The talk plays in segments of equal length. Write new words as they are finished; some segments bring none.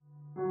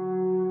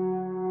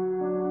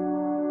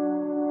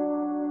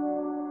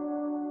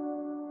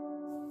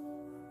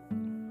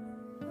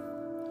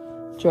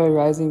Joy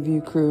Rising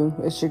View crew,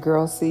 it's your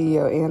girl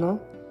CEO Anna,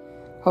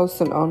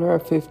 host and owner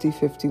of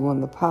 5051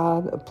 The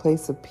Pod, a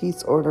place of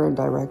peace, order, and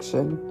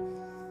direction.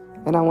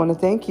 And I want to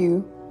thank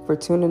you for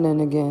tuning in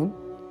again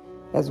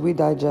as we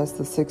digest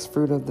the sixth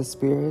fruit of the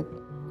Spirit,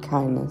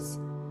 kindness.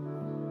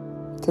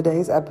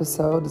 Today's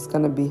episode is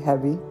going to be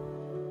heavy,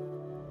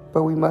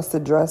 but we must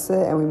address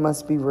it and we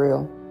must be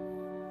real.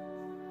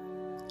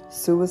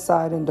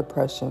 Suicide and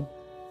depression.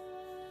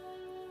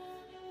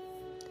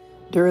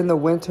 During the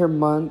winter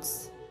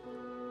months,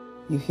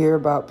 you hear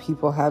about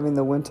people having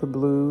the winter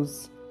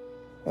blues,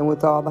 and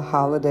with all the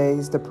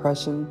holidays,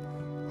 depression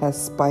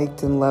has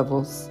spiked in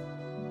levels.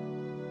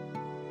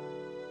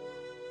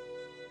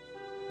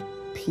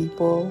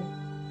 People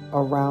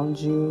around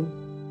you,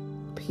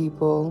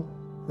 people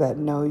that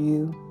know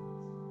you,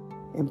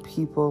 and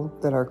people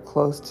that are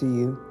close to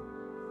you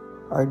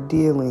are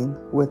dealing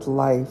with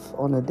life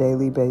on a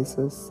daily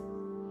basis.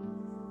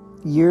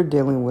 You're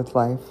dealing with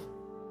life.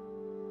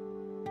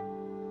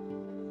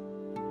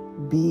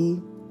 Be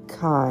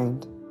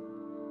kind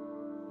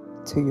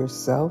to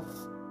yourself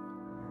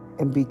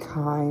and be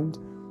kind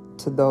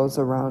to those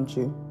around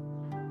you.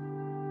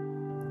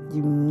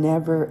 You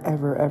never,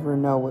 ever, ever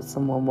know what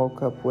someone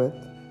woke up with.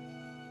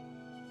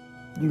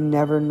 You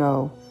never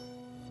know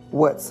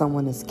what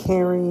someone is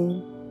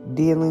carrying,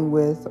 dealing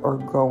with, or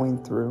going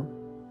through.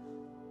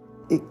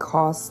 It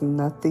costs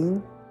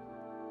nothing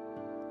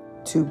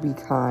to be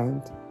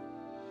kind,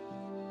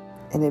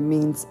 and it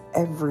means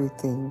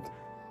everything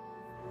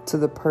to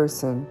the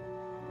person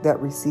that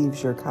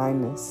receives your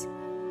kindness.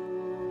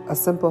 A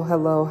simple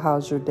hello,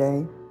 how's your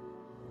day?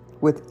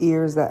 With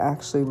ears that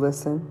actually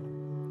listen.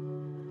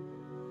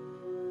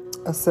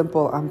 A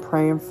simple I'm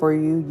praying for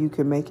you, you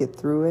can make it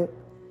through it.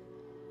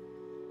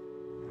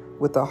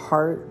 With a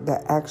heart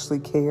that actually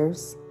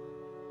cares.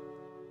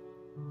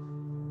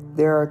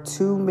 There are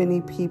too many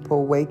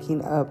people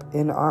waking up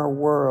in our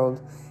world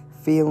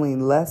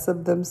feeling less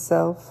of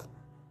themselves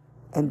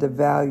and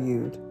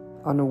devalued,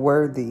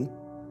 unworthy,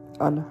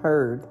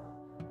 unheard,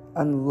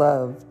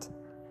 unloved.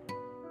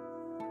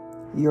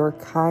 Your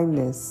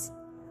kindness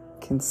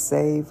can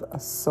save a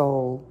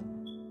soul.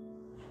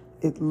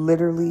 It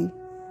literally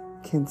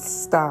can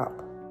stop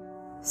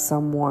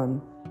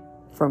someone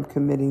from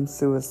committing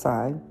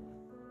suicide.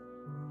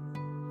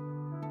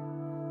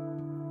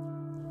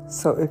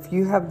 So if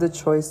you have the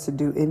choice to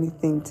do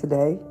anything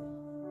today,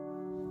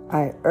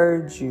 I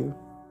urge you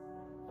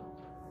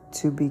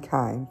to be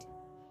kind.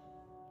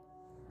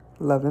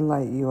 Love and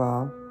light, you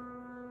all.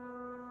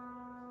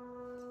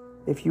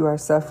 If you are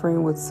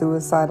suffering with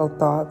suicidal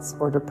thoughts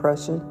or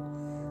depression,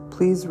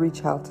 please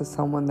reach out to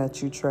someone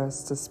that you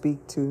trust to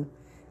speak to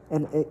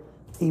and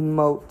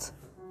emote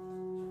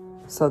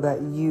so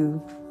that you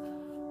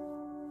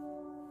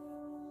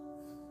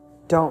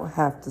don't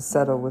have to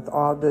settle with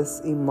all this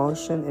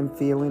emotion and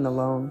feeling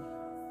alone.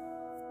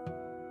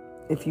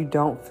 If you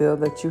don't feel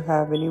that you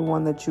have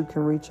anyone that you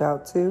can reach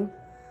out to,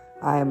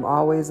 I am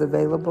always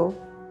available.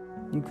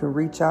 You can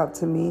reach out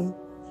to me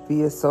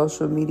via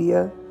social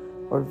media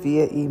or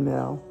via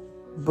email.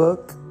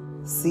 Book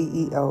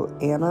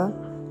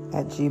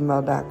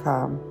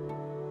ceoanna@gmail.com.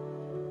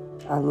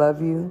 I love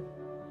you,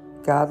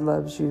 God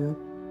loves you,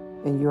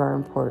 and you are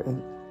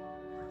important.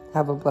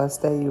 Have a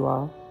blessed day, you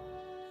all.